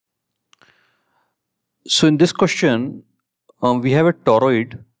So in this question, we have a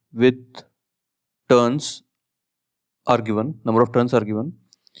toroid with turns are given, number of turns are given,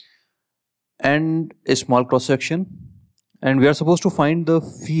 and a small cross section, and we are supposed to find the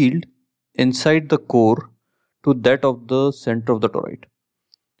field inside the core to that of the center of the toroid.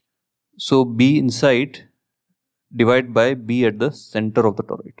 So B inside divided by B at the center of the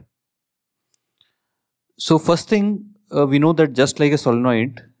toroid. So first thing, we know that just like a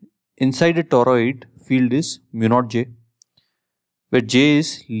solenoid, inside a toroid field is mu naught J, where J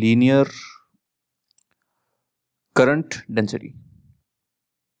is linear current density.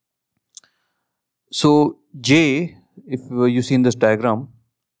 So J, if you see in this diagram,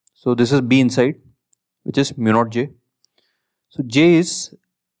 so this is B inside, which is mu naught J. So J is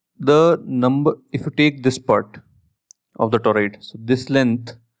the number, if you take this part of the toroid, so this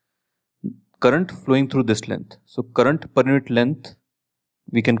length, current flowing through this length. So current per unit length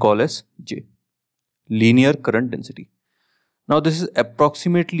we can call as J, linear current density. Now this is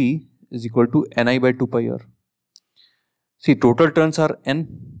approximately is equal to Ni by 2 pi r. See, total turns are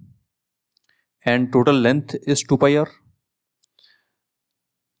N and total length is 2 pi r.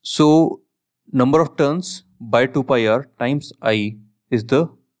 So number of turns by 2 pi r times I is the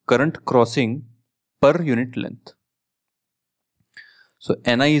current crossing per unit length. So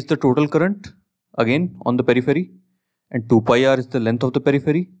Ni is the total current again on the periphery, and 2 pi r is the length of the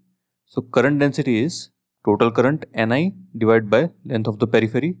periphery. So current density is total current Ni divided by length of the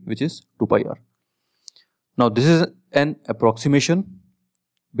periphery, which is 2 pi r. Now this is an approximation,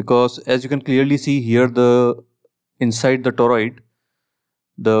 because as you can clearly see here, the inside the toroid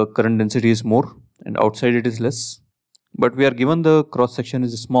the current density is more and outside it is less, but we are given the cross section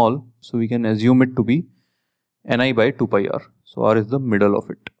is small, so we can assume it to be Ni by 2 pi r. So r is the middle of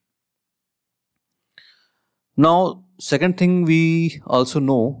it. Now second thing we also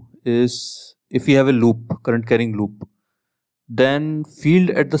know is, if we have a loop, current carrying loop, then field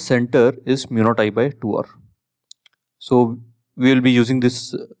at the center is mu naught I by 2r. So we will be using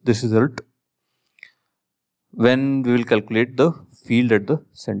this result when we will calculate the field at the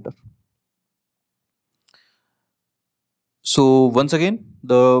center. So once again,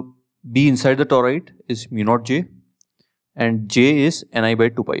 the B inside the toroid is mu naught J and J is Ni by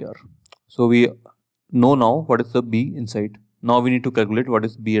 2 pi r. So we know now what is the B inside. Now we need to calculate what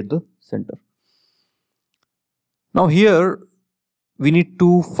is B at the center. Now here we need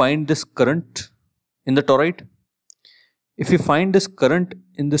to find this current in the toroid. If we find this current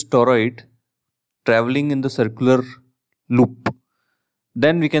in this toroid traveling in the circular loop,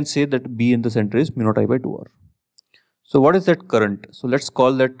 then we can say that B in the center is mu naught I by 2r. So what is that current? So let's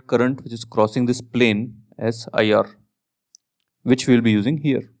call that current which is crossing this plane as IR, which we will be using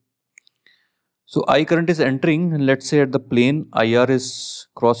here. So I current is entering, and let's say at the plane IR is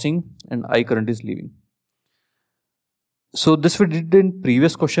crossing and I current is leaving. So this we did in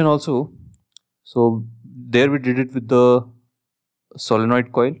previous question also. So there we did it with the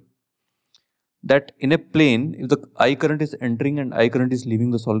solenoid coil, that in a plane, if the I current is entering and I current is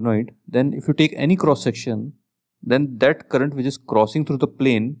leaving the solenoid, then if you take any cross section, then that current which is crossing through the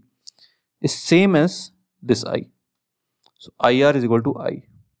plane is same as this I. So IR is equal to I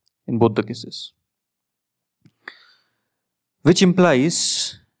in both the cases, which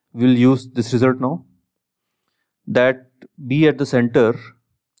implies we will use this result now, that B at the center,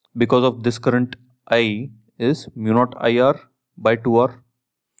 because of this current I, is mu naught IR by 2R,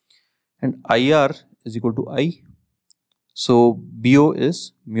 and IR is equal to I. So BO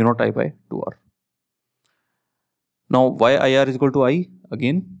is mu naught I by 2R. Now why IR is equal to I?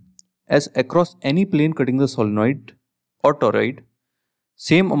 Again, as across any plane cutting the solenoid or toroid,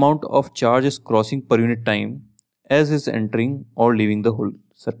 same amount of charge is crossing per unit time as is entering or leaving the whole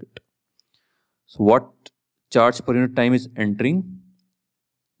circuit. So what charge per unit time is entering,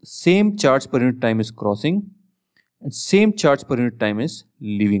 same charge per unit time is crossing, and same charge per unit time is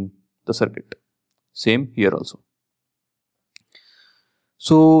leaving the circuit. Same here also.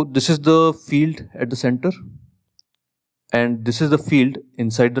 So this is the field at the center, and this is the field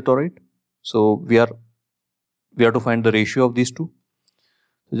inside the toroid. So we are to find the ratio of these two.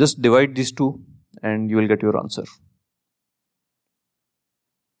 So just divide these two and you will get your answer.